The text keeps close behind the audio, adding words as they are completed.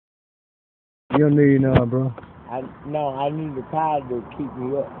You don't need none, bro. No, I need the power to keep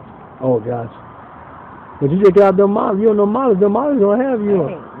me up. Oh, gosh. But you just got out them miles. You don't know miles. Them miles don't have you.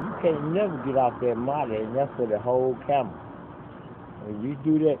 You can't never get off that model, and that's for the whole camera. When you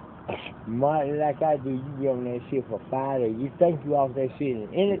do that model like I do, you be on that shit for 5 days. You think you off that shit,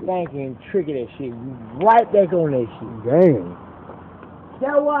 and anything can trigger that shit. You right back on that shit. Damn.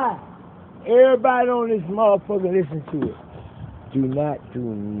 That's why everybody on this motherfucker listen to it. Do not do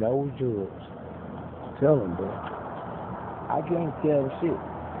no drugs. Tell them, bro. I can't tell the shit.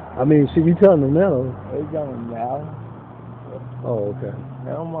 I mean, shit, you telling them now. It don't matter. Oh, okay.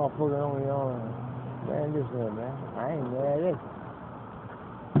 That motherfucker only on. Man, listen, man. I ain't mad at it.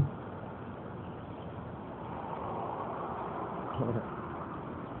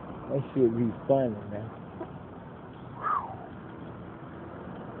 That shit be funny, man.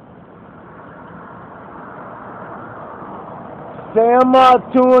 Say I'm out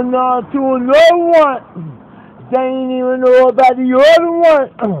to another one. They ain't even know about the other one.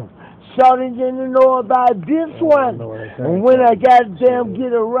 Shawty didn't know about this one. And when I goddamn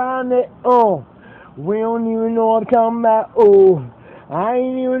get around it, we don't even know what I'm talking about. Oh, I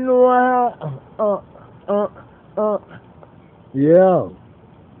ain't even know how. Yeah.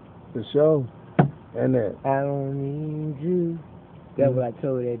 For sure. And that. I don't need you. That's what I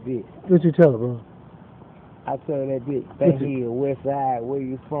told that bitch. What you tell her, bro? I told that bitch, back here, west side, where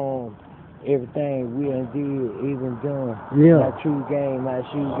you from? Everything we done did, even done. Yeah. My true game, my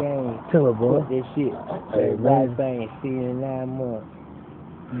shoe game. Tell her, bro. Fuck that shit. Hey, that man. white thing, see in 9 months.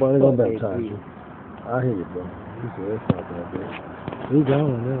 Boy, they gonna baptize you. I hear you, bro. He said, that's not that bitch. He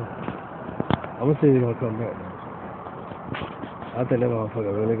gone now. I'm gonna see if he's gonna come back. I think that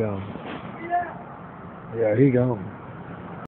motherfucker really gone. Yeah, he gone.